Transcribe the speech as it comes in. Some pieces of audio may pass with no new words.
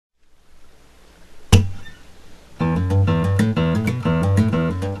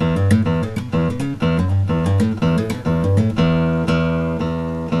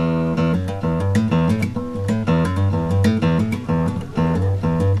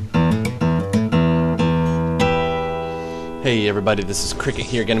Hey everybody, this is Cricket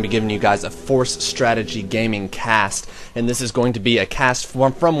here, going to be giving you guys a Force Strategy Gaming cast, and this is going to be a cast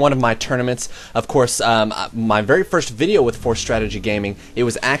from one of my tournaments. Of course, my very first video with Force Strategy Gaming, it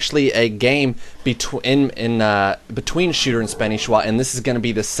was actually a game between Shooter and Spanish-Schwa, and this is going to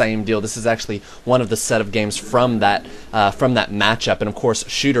be the same deal. This is actually one of the set of games from that matchup, and of course,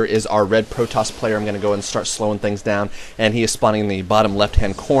 Shooter is our red Protoss player. I'm going to go and start slowing things down, and he is spawning in the bottom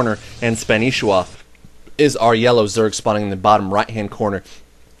left-hand corner, and Spanish-Schwa is our yellow Zerg spawning in the bottom right-hand corner.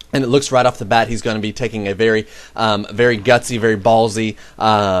 And it looks right off the bat he's going to be taking a very gutsy, very ballsy,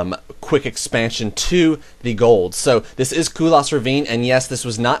 quick expansion to the gold. So this is Kulas Ravine, and yes, this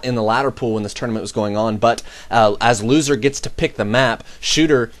was not in the ladder pool when this tournament was going on, but as loser gets to pick the map,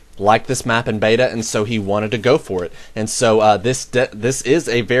 Shooter liked this map in beta, and so he wanted to go for it. And so this is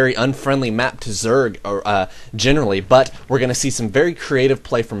a very unfriendly map to Zerg generally, but we're going to see some very creative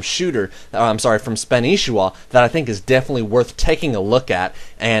play from Shooter, from Spanish-Schwa, that I think is definitely worth taking a look at,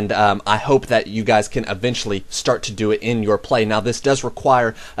 and I hope that you guys can eventually start to do it in your play. Now this does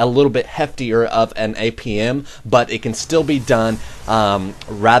require a little bit heftier of an APM, but it can still be done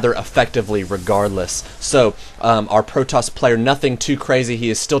rather effectively regardless. So our Protoss player, nothing too crazy.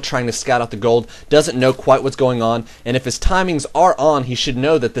 He is still trying to scout out the gold, doesn't know quite what's going on, and if his timings are on, he should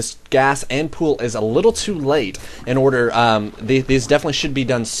know that this gas and pool is a little too late in order, these definitely should be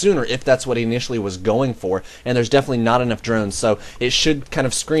done sooner if that's what he initially was going for, and there's definitely not enough drones, so it should kind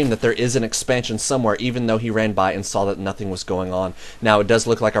of scream that there is an expansion somewhere, even though he ran by and saw that nothing was going on. Now it does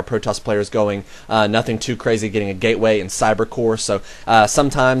look like our Protoss player is going nothing too crazy, getting a gateway and cyber core, so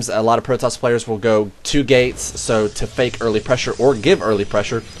sometimes a lot of Protoss players will go 2 gates, so to fake early pressure or give early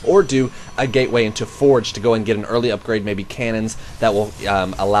pressure, or do a gateway into Forge to go and get an early upgrade, maybe cannons that will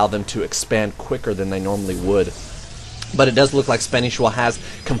allow them to expand quicker than they normally would. But it does look like Spanish-Schwa has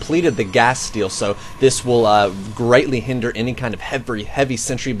completed the gas steal, so this will greatly hinder any kind of heavy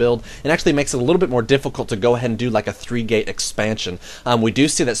sentry build, and actually makes it a little bit more difficult to go ahead and do like a 3-gate expansion. We do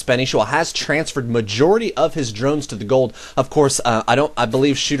see that Spanish-Schwa has transferred majority of his drones to the gold. Of course, I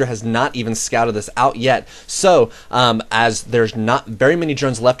believe Shooter has not even scouted this out yet. So as there's not very many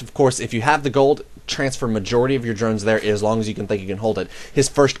drones left, of course, if you have the gold, transfer majority of your drones there as long as you think you can hold it. His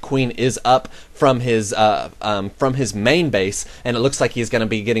first queen is up from his main base, and it looks like he's going to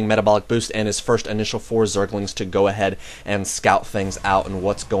be getting metabolic boost and his first initial 4 Zerglings to go ahead and scout things out and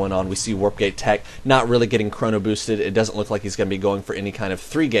what's going on. We see Warp Gate Tech not really getting chrono boosted. It doesn't look like he's going to be going for any kind of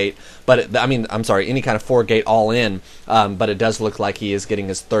 3-gate, but any kind of 4-gate all in. But it does look like he is getting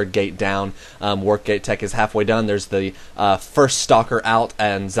his 3rd gate down. Warp Gate Tech is halfway done. There's the first Stalker out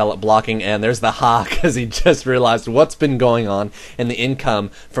and Zealot blocking, and there's the Ha, because he just realized what's been going on, and the income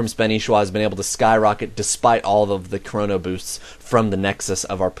from Spanish-Schwa has been able to skyrocket despite all of the chrono boosts from the Nexus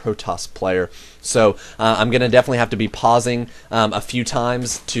of our Protoss player. So I'm going to definitely have to be pausing a few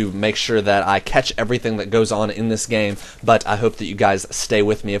times to make sure that I catch everything that goes on in this game, but I hope that you guys stay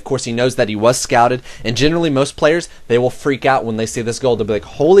with me. Of course, he knows that he was scouted, and generally most players, they will freak out when they see this gold. They'll be like,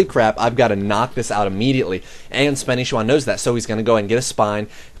 holy crap, I've got to knock this out immediately. And Spanish-Schwa knows that, so he's going to go and get a spine,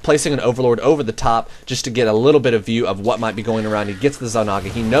 placing an Overlord over the top just to get a little bit of view of what might be going around. He gets the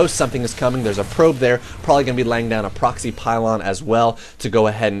Zonaga. He knows something is coming. There's a probe there, probably going to be laying down a proxy pylon as well to go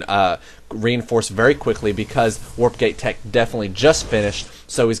ahead and reinforce very quickly, because Warp Gate Tech definitely just finished,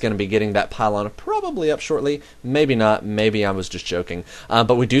 so he's going to be getting that pylon probably up shortly. Maybe not, maybe I was just joking.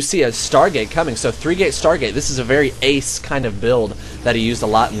 But we do see a Stargate coming, so 3-gate Stargate. This is a very ace kind of build that he used a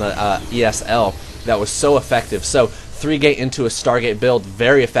lot in the ESL that was so effective. So 3-gate into a Stargate build,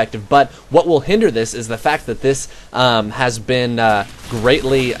 very effective, but what will hinder this is the fact that this has been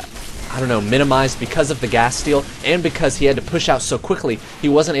greatly minimized because of the gas steal, and because he had to push out so quickly, he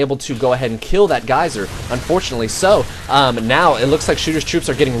wasn't able to go ahead and kill that geyser, unfortunately. So now it looks like Shooter's troops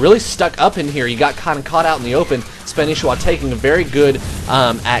are getting really stuck up in here. He got kind of caught out in the open. Spanish-Schwa taking a very good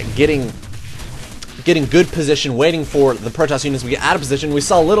at getting good position, waiting for the Protoss units to get out of position. We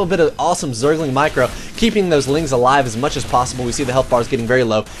saw a little bit of awesome Zergling micro, keeping those Lings alive as much as possible. We see the health bars getting very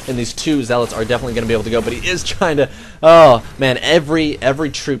low, and these 2 Zealots are definitely going to be able to go, but he is trying to, oh man, every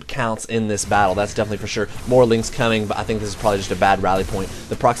troop counts in this battle, that's definitely for sure. More Lings coming, but I think this is probably just a bad rally point.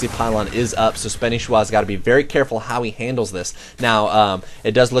 The proxy pylon is up, so Spanish-Schwa's got to be very careful how he handles this. Now,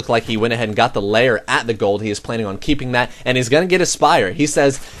 it does look like he went ahead and got the layer at the gold. He is planning on keeping that, and he's going to get a Spire. He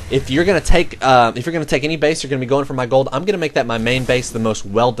says, if you're going to take any base, you're going to be going for my gold, I'm going to make that my main base, the most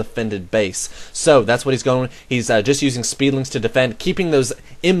well-defended base. So that's what he's going. He's just using Speedlings to defend, keeping those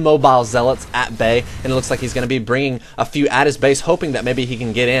immobile Zealots at bay, and it looks like he's going to be bringing a few at his base, hoping that maybe he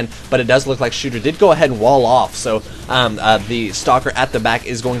can get in, but it does look like Shooter did go ahead and wall off, so the Stalker at the back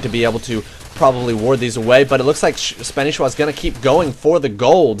is going to be able to probably ward these away, but it looks like Spanish was going to keep going for the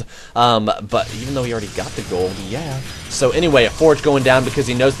gold, but even though he already got the gold, yeah. So anyway, a Forge going down because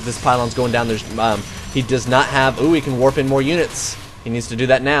he knows that this pylon's going down. There's he does not have, ooh, he can warp in more units. He needs to do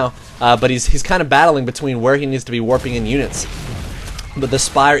that now, but he's kind of battling between where he needs to be warping in units. But the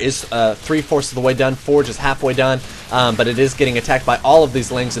Spire is 3/4 of the way done. Forge is halfway done, but it is getting attacked by all of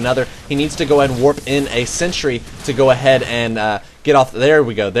these Lings. He needs to go ahead and warp in a Sentry to go ahead and get off. There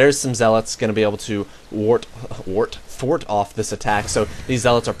we go. There's some Zealots going to be able to thwart off this attack. So these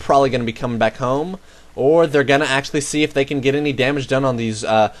Zealots are probably going to be coming back home, or they're going to actually see if they can get any damage done on these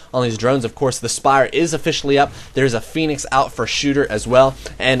drones. Of course, the Spire is officially up. There's a Phoenix out for Shooter as well.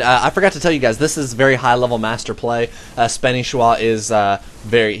 And I forgot to tell you guys, this is very high-level master play. Spenny is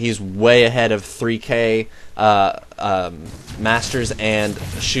he's way ahead of 3K Masters, and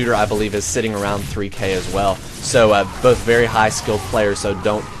Shooter, I believe, is sitting around 3K as well. So both very high-skilled players, so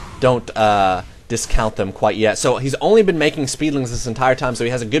don't discount them quite yet. So he's only been making Speedlings this entire time, so he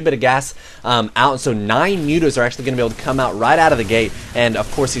has a good bit of gas out, and so 9 Nydus are actually going to be able to come out right out of the gate, and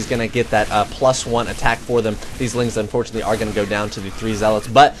of course he's going to get that +1 attack for them. These Lings unfortunately are going to go down to the 3 Zealots,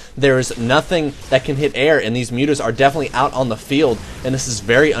 but there's nothing that can hit air, and these Mutas are definitely out on the field, and this is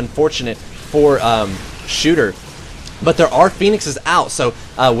very unfortunate for Shooter. But there are Phoenixes out, so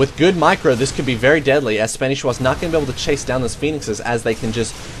with good micro, this could be very deadly, as Spanish was not going to be able to chase down those Phoenixes, as they can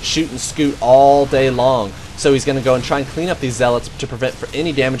just shoot and scoot all day long. So he's going to go and try and clean up these Zealots to prevent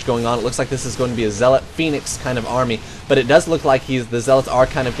any damage going on. It looks like this is going to be a Zealot Phoenix kind of army, but it does look like the Zealots are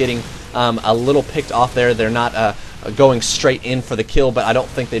kind of getting a little picked off there. They're not going straight in for the kill, but I don't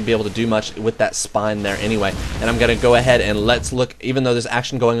think they'd be able to do much with that spine there anyway. And I'm going to go ahead and let's look. Even though there's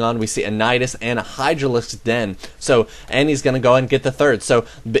action going on, we see a Nydus and a Hydralisk Den. So, and he's going to go ahead and get the third. So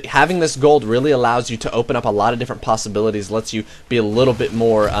having this gold really allows you to open up a lot of different possibilities, lets you be a little bit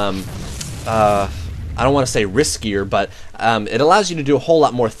more I don't want to say riskier, but it allows you to do a whole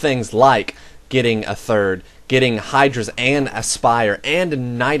lot more things, like getting a third, getting Hydras and a Spire and a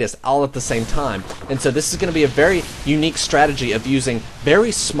Nydus all at the same time. And so this is going to be a very unique strategy of using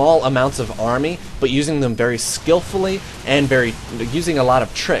very small amounts of army, but using them very skillfully and using a lot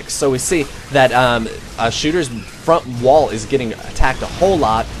of tricks. So we see that Shooter's front wall is getting attacked a whole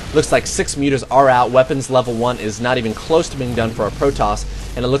lot. Looks like 6 Mutas are out. Weapons level 1 is not even close to being done for a Protoss.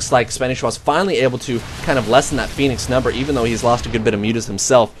 And it looks like Spanish was finally able to kind of lessen that Phoenix number, even though he's lost a good bit of Mutas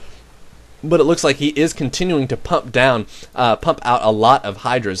himself. But it looks like he is continuing to pump out a lot of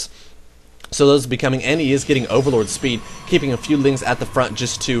Hydras. So those are becoming, and he is getting Overlord speed, keeping a few Lings at the front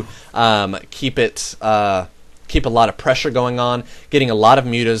just to keep a lot of pressure going on, getting a lot of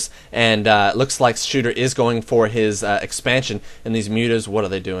Mutas, and it looks like Shooter is going for his expansion. And these Mutas, what are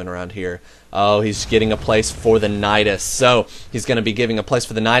they doing around here? Oh, he's getting a place for the Nydus. So he's going to be giving a place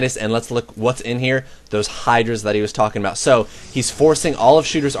for the Nydus, and let's look what's in here. Those Hydras that he was talking about. So he's forcing all of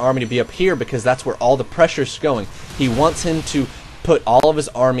Shooter's army to be up here because that's where all the pressure's going. He wants him to put all of his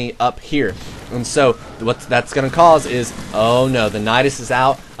army up here. And so what that's going to cause is, oh no, the Nydus is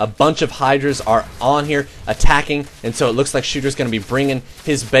out. A bunch of Hydras are on here attacking, and so it looks like Shooter's going to be bringing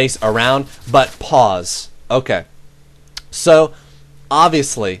his base around. But pause. Okay. So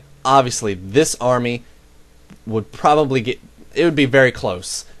obviously this army would probably it would be very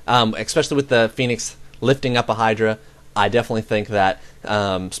close, especially with the Phoenix lifting up a Hydra. I definitely think that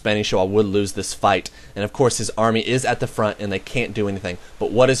Spanish would lose this fight, and of course his army is at the front and they can't do anything. But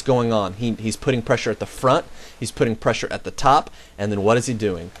what is going on? He's putting pressure at the front, he's putting pressure at the top, and then what is he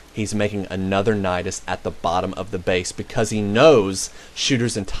doing? He's making another Nydus at the bottom of the base because he knows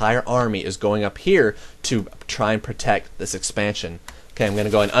Shooter's entire army is going up here to try and protect this expansion. Okay, I'm going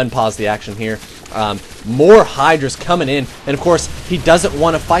to go and unpause the action here. More Hydras coming in, and of course, he doesn't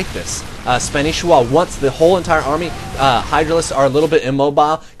want to fight this. Spanish wants the whole entire army. Hydralisks are a little bit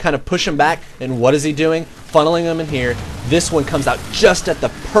immobile, kind of push him back, and what is he doing? Funneling them in here. This one comes out just at the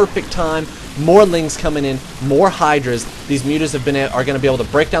perfect time. More Lings coming in, more Hydras. These Mutas are going to be able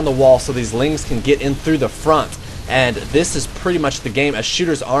to break down the wall so these Lings can get in through the front. And this is pretty much the game. A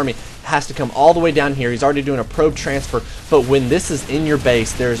Shooter's army has to come all the way down here. He's already doing a probe transfer, but when this is in your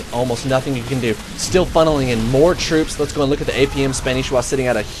base, there's almost nothing you can do. Still funneling in more troops. Let's go and look at the APM. Spanish while sitting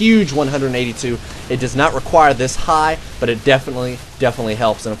at a huge 182. It does not require this high, but it definitely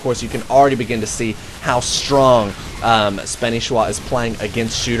helps. And of course, you can already begin to see how strong Spanish is playing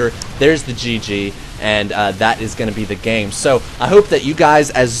against Shooter. There's the GG, and that is going to be the game. So I hope that you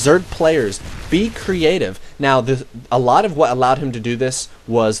guys, as Zerg players, be creative. Now, a lot of what allowed him to do this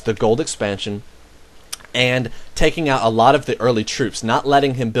was the gold expansion, and taking out a lot of the early troops, not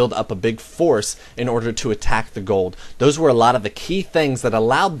letting him build up a big force in order to attack the gold. Those were a lot of the key things that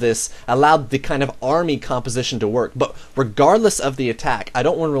allowed the kind of army composition to work. But regardless of the attack, I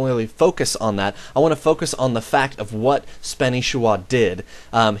don't want to really focus on that. I want to focus on the fact of what Spenny Chua did.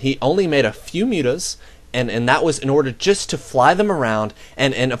 He only made a few mutas, and that was in order just to fly them around,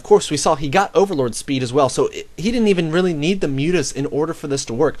 and of course we saw he got Overlord speed as well, so he didn't even really need the mutas in order for this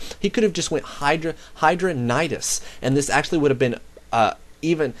to work. He could have just went Hydra, Nydus, and this actually would have been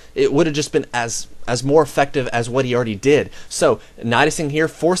it would have just been as more effective as what he already did. So Nydusing here,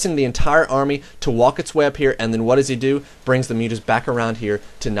 forcing the entire army to walk its way up here, and then what does he do? Brings the mutas back around here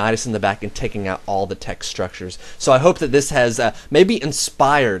to Nydus in the back and taking out all the tech structures. So I hope that this has maybe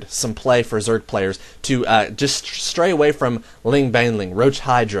inspired some play for Zerg players to just stray away from Ling Banling, Roach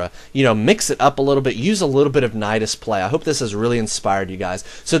Hydra, mix it up a little bit, use a little bit of Nydus play. I hope this has really inspired you guys.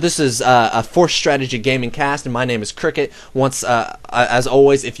 So this is a Force Strategy Gaming cast, and my name is Cricket. As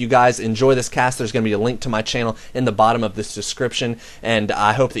always, if you guys enjoy this cast, there's going to be a link to my channel in the bottom of this description, and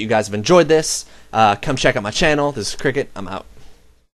I hope that you guys have enjoyed this. Come check out my channel. This is Cricket. I'm out.